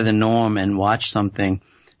come out of the norm and watch something.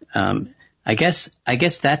 I guess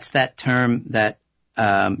that's that term that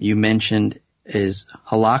you mentioned is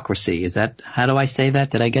holacracy. Is that, how do I say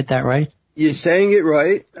that? Did I get that right? You're saying it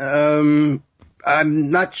right. I'm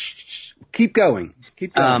not. Keep going.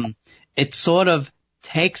 It sort of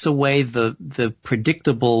takes away the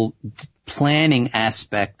predictable planning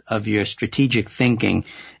aspect of your strategic thinking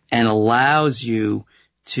and allows you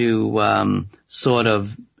to sort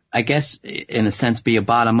of, I guess, in a sense, be a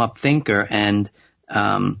bottom-up thinker and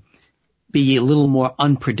be a little more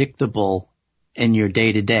unpredictable in your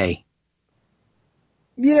day-to-day.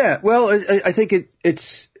 Yeah, well, I think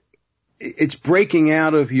it's breaking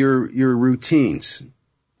out of your routines.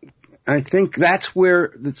 I think that's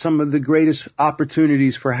where some of the greatest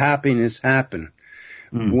opportunities for happiness happen.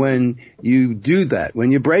 When you do that,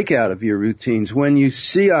 when you break out of your routines, when you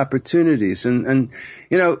see opportunities. And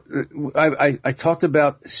I talked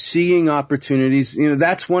about seeing opportunities.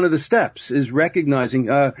 That's one of the steps, is recognizing,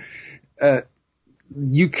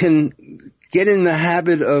 you can get in the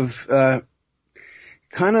habit of,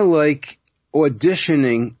 kind of like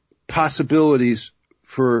auditioning possibilities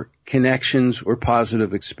for connections or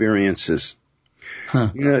positive experiences.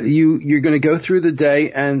 You're going to go through the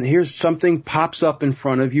day and here's something pops up in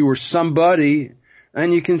front of you or somebody,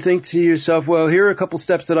 and you can think to yourself, well, here are a couple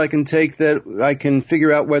steps that I can take that I can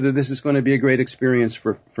figure out whether this is going to be a great experience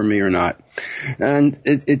for me or not. And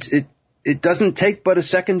it doesn't take but a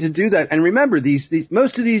second to do that. And remember,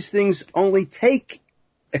 most of these things only take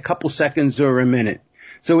a couple seconds or a minute.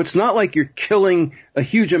 So it's not like you're killing a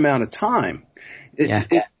huge amount of time.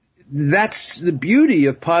 That's the beauty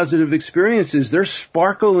of positive experiences. They're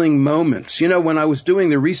sparkling moments. When I was doing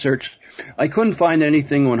the research, I couldn't find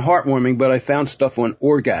anything on heartwarming, but I found stuff on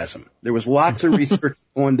orgasm. There was lots of research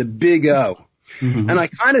on the big O. Mm-hmm. And I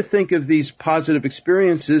kind of think of these positive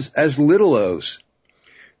experiences as little O's.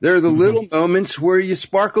 They're the little moments where you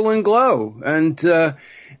sparkle and glow. And the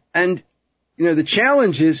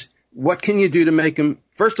challenge is, what can you do to make them?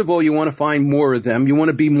 First of all, you want to find more of them. You want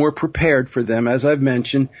to be more prepared for them, as I've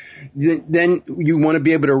mentioned. Then you want to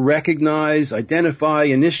be able to recognize, identify,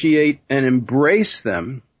 initiate, and embrace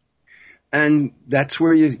them. And that's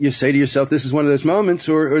where you say to yourself, this is one of those moments,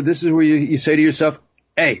 or this is where you say to yourself,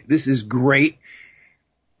 hey, this is great.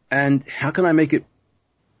 And how can I make it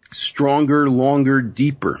stronger, longer,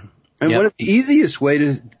 deeper? And one of the easiest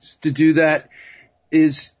ways to do that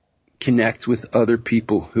is connect with other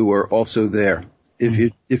people who are also there.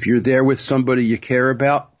 If you're there with somebody you care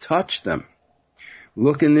about, touch them.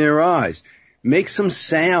 Look in their eyes. Make some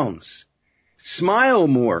sounds. Smile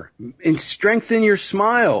more and strengthen your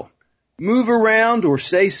smile. Move around or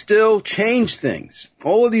stay still. Change things.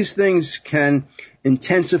 All of these things can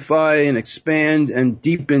intensify and expand and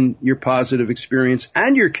deepen your positive experience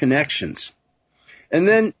and your connections. And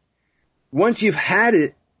then once you've had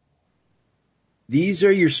it, these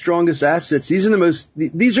are your strongest assets. These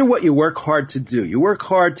are what you work hard to do. You work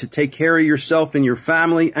hard to take care of yourself and your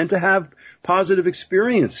family and to have positive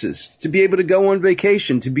experiences, to be able to go on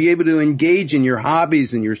vacation, to be able to engage in your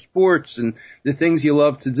hobbies and your sports and the things you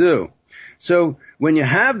love to do. So when you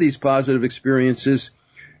have these positive experiences,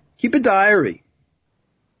 keep a diary.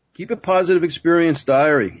 Keep a positive experience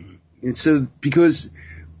diary. And so, because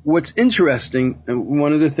what's interesting,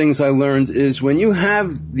 one of the things I learned is when you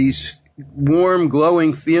have these warm,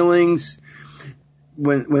 glowing feelings,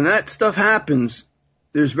 when that stuff happens,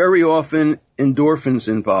 there's very often endorphins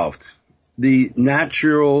involved, the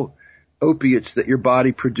natural opiates that your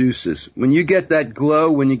body produces. When you get that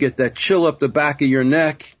glow, when you get that chill up the back of your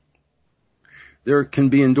neck, there can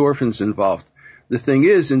be endorphins involved. The thing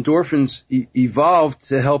is, endorphins evolved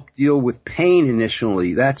to help deal with pain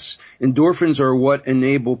initially. Endorphins are what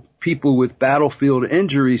enable people with battlefield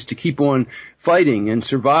injuries to keep on fighting and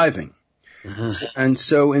surviving. Uh-huh. And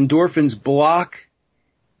so endorphins block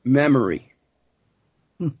memory.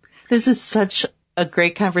 This is such a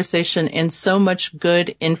great conversation and so much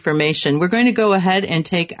good information. We're going to go ahead and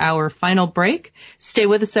take our final break. Stay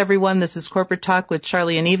with us, everyone. This is Corporate Talk with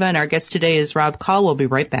Charlie and Eva, and our guest today is Rob Call. We'll be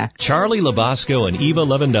right back. Charlie Labasco and Eva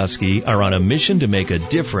Lewandowski are on a mission to make a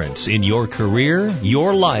difference in your career,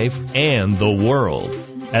 your life, and the world.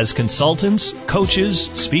 As consultants, coaches,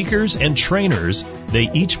 speakers, and trainers, they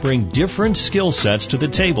each bring different skill sets to the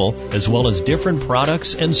table, as well as different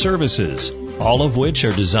products and services, all of which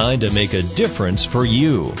are designed to make a difference for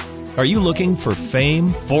you. Are you looking for fame,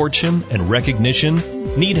 fortune, and recognition?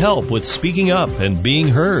 Need help with speaking up and being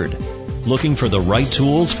heard? Looking for the right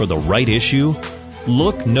tools for the right issue?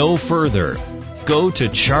 Look no further. Go to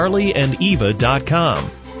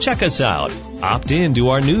charlieandeva.com. Check us out, opt in to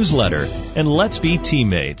our newsletter, and let's be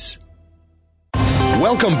teammates.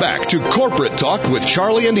 Welcome back to Corporate Talk with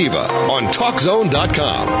Charlie and Eva on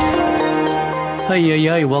TalkZone.com.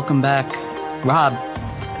 Hey, welcome back. Rob,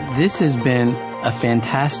 this has been a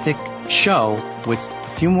fantastic show with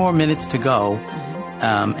a few more minutes to go,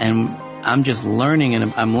 and I'm just learning,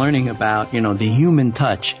 and I'm learning about, the human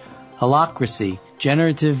touch, holacracy,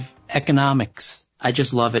 generative economics. I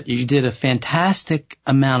just love it. You did a fantastic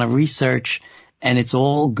amount of research, and it's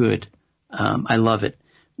all good. I love it.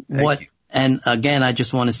 Thank you. And again, I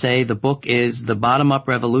just want to say the book is The Bottom-Up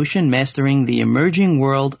Revolution, Mastering the Emerging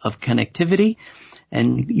World of Connectivity.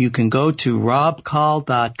 And you can go to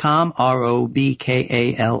robkall.com,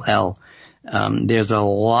 ROBKALL. There's a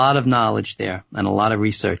lot of knowledge there and a lot of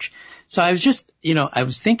research. So I was just, I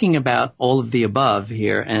was thinking about all of the above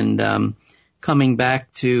here, and coming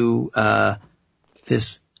back to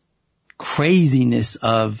this craziness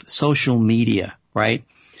of social media, right?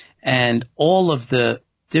 And all of the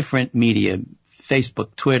different media,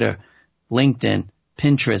 Facebook, Twitter, LinkedIn,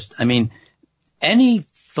 Pinterest. I mean, any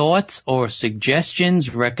thoughts or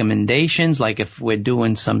suggestions, recommendations, like if we're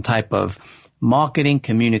doing some type of marketing,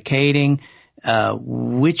 communicating,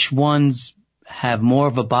 which ones have more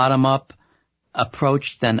of a bottom-up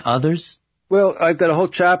approach than others? Well, I've got a whole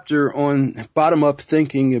chapter on bottom-up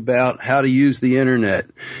thinking about how to use the Internet.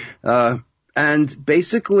 And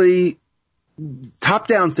basically,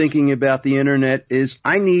 top-down thinking about the Internet is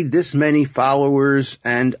I need this many followers,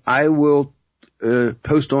 and I will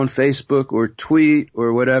post on Facebook or tweet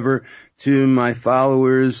or whatever to my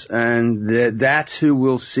followers, and that's who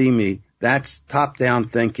will see me. That's top-down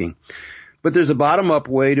thinking. But there's a bottom-up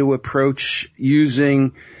way to approach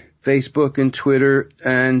using Facebook and Twitter,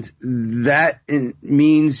 and that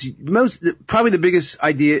means probably the biggest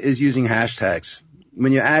idea is using hashtags.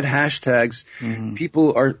 When you add hashtags,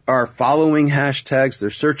 people are following hashtags, they're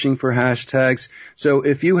searching for hashtags. So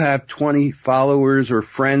if you have 20 followers or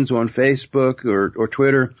friends on Facebook or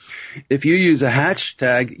Twitter, if you use a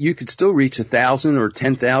hashtag, you could still reach 1,000 or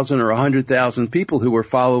 10,000 or 100,000 people who are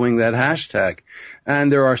following that hashtag. And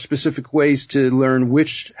there are specific ways to learn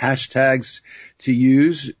which hashtags to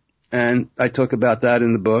use, and I talk about that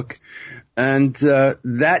in the book. And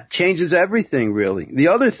that changes everything, really. The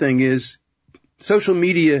other thing is social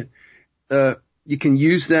media, you can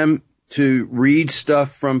use them to read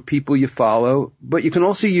stuff from people you follow, but you can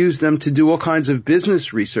also use them to do all kinds of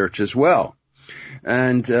business research as well.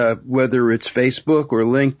 And whether it's Facebook or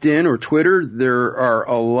LinkedIn or Twitter, there are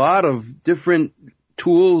a lot of different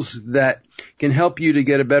tools that can help you to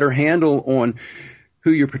get a better handle on who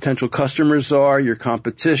your potential customers are, your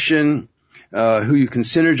competition, who you can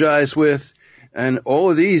synergize with. And all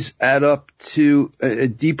of these add up to a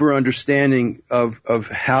deeper understanding of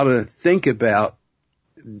how to think about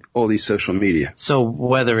all these social media. So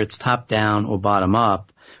whether it's top down or bottom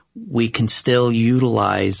up, we can still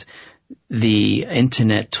utilize the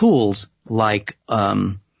internet tools like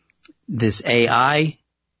this AI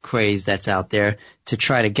craze that's out there to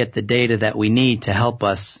try to get the data that we need to help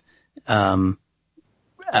us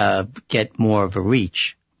get more of a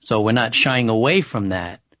reach. So we're not shying away from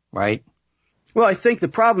that, right? Well, I think the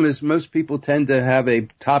problem is most people tend to have a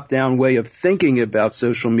top-down way of thinking about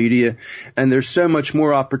social media, and there's so much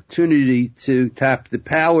more opportunity to tap the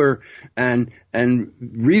power and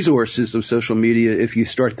resources of social media if you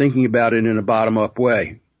start thinking about it in a bottom-up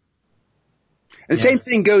way. And same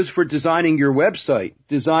thing goes for designing your website,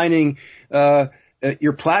 designing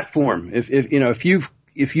your platform.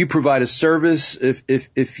 If you provide a service,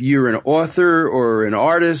 if you're an author or an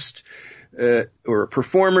artist or a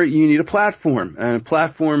performer, you need a platform, and a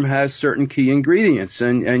platform has certain key ingredients,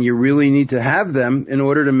 and you really need to have them in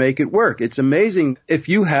order to make it work. It's amazing. If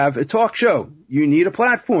you have a talk show, you need a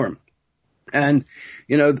platform, and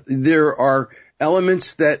there are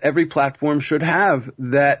elements that every platform should have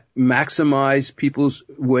that maximize people's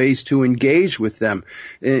ways to engage with them.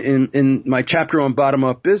 In my chapter on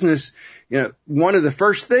bottom-up business, one of the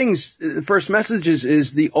first messages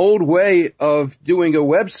is the old way of doing a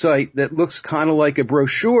website that looks kind of like a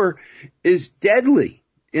brochure is deadly.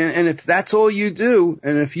 And if that's all you do,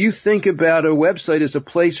 and if you think about a website as a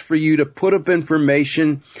place for you to put up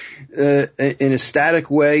information in a static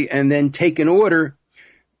way and then take an order,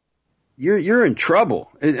 you're in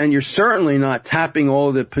trouble, and you're certainly not tapping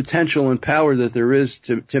all the potential and power that there is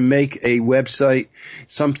to make a website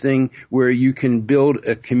something where you can build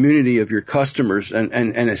a community of your customers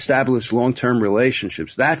and establish long-term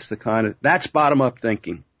relationships. That's bottom-up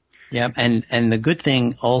thinking. Yeah, and the good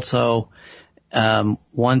thing also,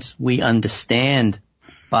 once we understand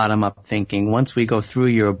bottom-up thinking, once we go through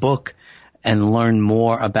your book and learn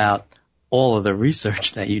more about all of the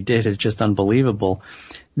research that you did is just unbelievable.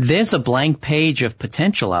 There's a blank page of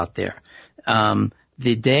potential out there.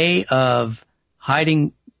 The day of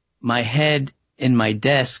hiding my head in my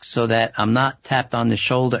desk so that I'm not tapped on the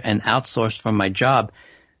shoulder and outsourced from my job,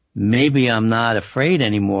 maybe I'm not afraid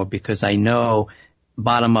anymore because I know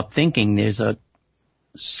bottom-up thinking. There's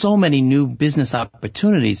so many new business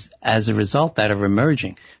opportunities as a result that are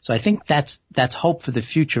emerging. So I think that's hope for the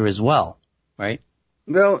future as well, right?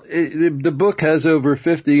 Well, the book has over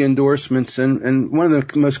 50 endorsements, and one of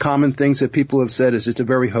the most common things that people have said is it's a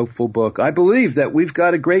very hopeful book. I believe that we've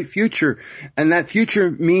got a great future, and that future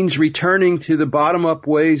means returning to the bottom-up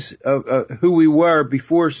ways of who we were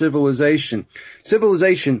before civilization.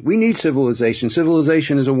 We need civilization.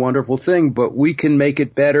 Civilization is a wonderful thing, but we can make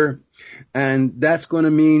it better, and that's going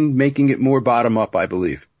to mean making it more bottom-up, I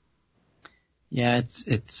believe. Yeah,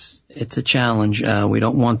 it's a challenge. We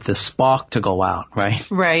don't want the spark to go out, right?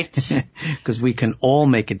 Right. Because we can all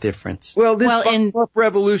make a difference. Well, this bottom-up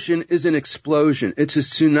revolution is an explosion. It's a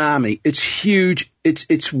tsunami. It's huge.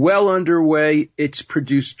 It's well underway. It's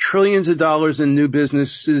produced trillions of dollars in new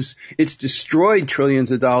businesses. It's destroyed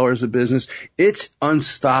trillions of dollars of business. It's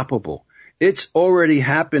unstoppable. It's already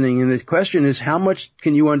happening, and the question is, how much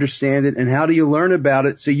can you understand it, and how do you learn about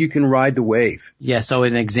it so you can ride the wave? Yeah, so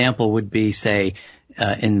an example would be, say,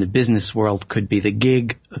 in the business world could be the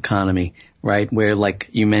gig economy, right, where, like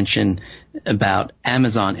you mentioned about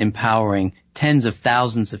Amazon empowering tens of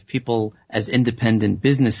thousands of people as independent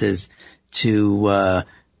businesses to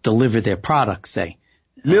deliver their products, say.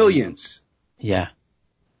 Millions. Yeah.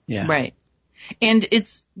 Right. And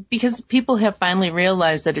it's because people have finally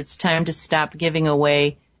realized that it's time to stop giving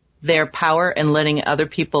away their power and letting other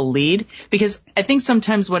people lead. Because I think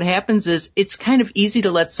sometimes what happens is it's kind of easy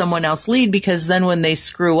to let someone else lead because then when they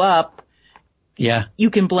screw up, you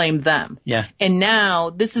can blame them. Yeah. And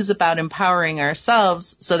now this is about empowering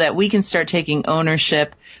ourselves so that we can start taking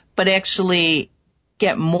ownership, but actually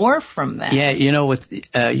get more from that. Yeah,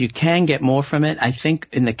 you can get more from it. I think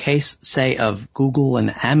in the case, say, of Google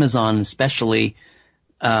and Amazon especially,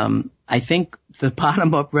 I think the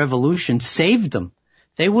bottom-up revolution saved them.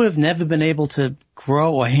 They would have never been able to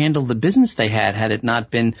grow or handle the business they had it not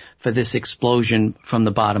been for this explosion from the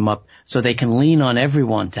bottom up, so they can lean on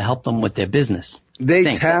everyone to help them with their business.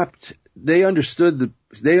 They understood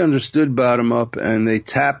bottom up, and they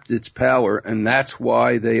tapped its power, and that's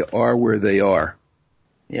why they are where they are.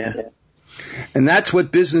 Yeah. And that's what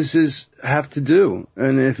businesses have to do.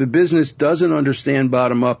 And if a business doesn't understand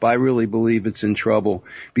bottom up, I really believe it's in trouble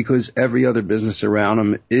because every other business around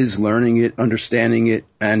them is learning it, understanding it,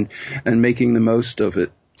 and making the most of it.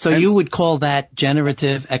 So you would call that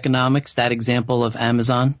generative economics, that example of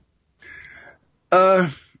Amazon?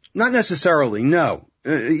 Not necessarily, no.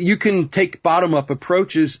 You can take bottom-up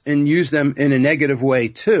approaches and use them in a negative way,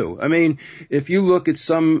 too. I mean, if you look at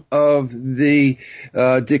some of the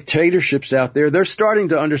dictatorships out there, they're starting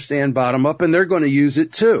to understand bottom-up, and they're going to use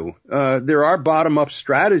it, too. There are bottom-up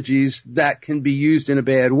strategies that can be used in a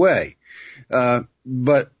bad way.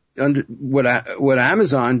 But what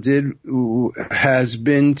Amazon did has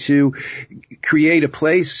been to create a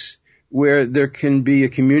place where there can be a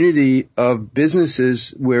community of businesses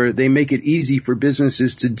where they make it easy for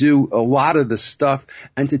businesses to do a lot of the stuff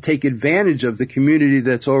and to take advantage of the community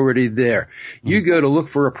that's already there. You go to look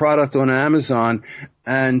for a product on Amazon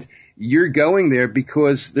and you're going there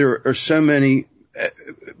because there are so many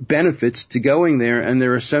benefits to going there, and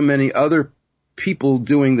there are so many other people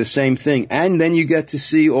doing the same thing. And then you get to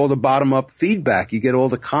see all the bottom-up feedback. You get all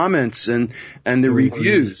the comments and the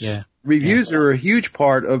reviews. Yeah. Reviews are a huge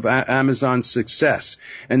part of Amazon's success,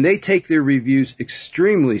 and they take their reviews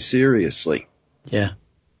extremely seriously. Yeah.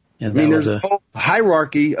 I mean, there's a whole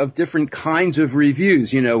hierarchy of different kinds of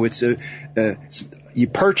reviews. You know, it's you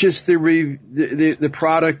purchase the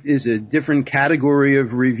product is a different category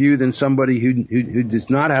of review than somebody who does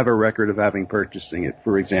not have a record of having purchasing it,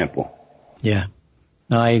 for example. Yeah.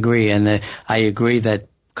 No, I agree. And I agree that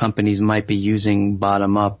companies might be using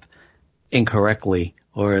bottom up incorrectly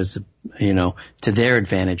or as, to their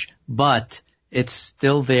advantage, but it's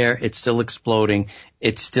still there. It's still exploding.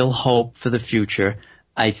 It's still hope for the future.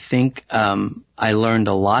 I think, I learned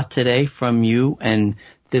a lot today from you, and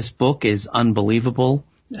this book is unbelievable.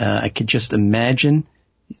 I could just imagine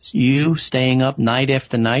you staying up night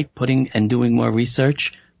after night doing more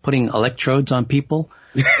research, putting electrodes on people.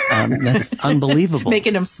 That's unbelievable.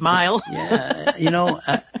 Making them smile.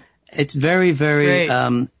 Yeah. It's very, very,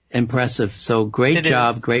 impressive. So great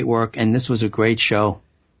job, great work. And this was a great show.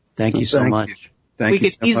 Thank you so much. We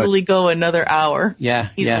could easily go another hour. Yeah.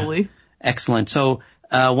 Easily. Yeah. Excellent. So,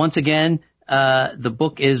 once again, the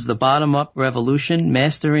book is The Bottom Up Revolution,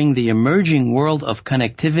 Mastering the Emerging World of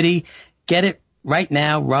Connectivity. Get it right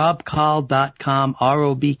now, robkall.com,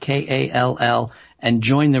 ROBKALL, and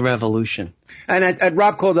join the revolution. And at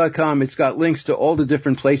robkall.com, it's got links to all the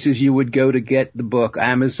different places you would go to get the book,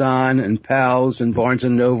 Amazon and Pals and Barnes &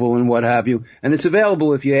 Noble and what have you. And it's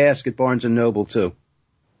available if you ask at Barnes & Noble, too.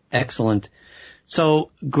 Excellent.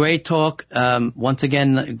 So great talk. Once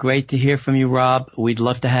again, great to hear from you, Rob. We'd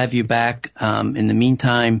love to have you back. In the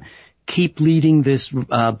meantime, keep leading this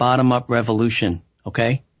bottom-up revolution,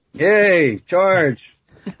 okay? Yay, charge.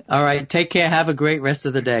 All right, take care. Have a great rest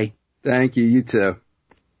of the day. Thank you. You too.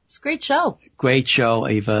 It's a great show. Great show,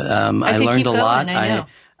 Eva. I learned a lot.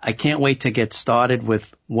 I can't wait to get started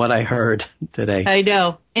with what I heard today. I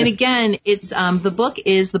know. And again, it's the book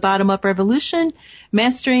is The Bottom Up Revolution,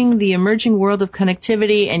 Mastering the Emerging World of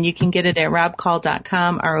Connectivity, and you can get it at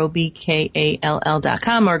robkall.com,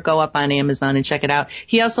 ROBKALL.com, or go up on Amazon and check it out.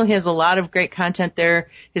 He also has a lot of great content there.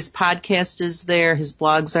 His podcast is there. His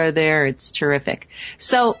blogs are there. It's terrific.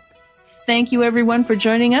 So thank you, everyone, for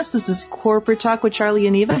joining us. This is Corporate Talk with Charlie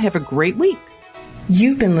and Eva. Have a great week.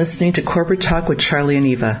 You've been listening to Corporate Talk with Charlie and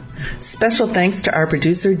Eva. Special thanks to our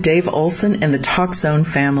producer, Dave Olson, and the TalkZone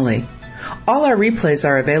family. All our replays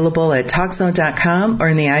are available at TalkZone.com or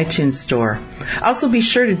in the iTunes Store. Also, be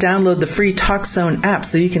sure to download the free TalkZone app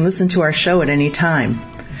so you can listen to our show at any time.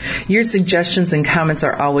 Your suggestions and comments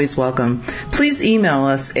are always welcome. Please email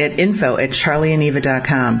us at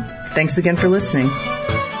info@charlieandeva.com. Thanks again for listening.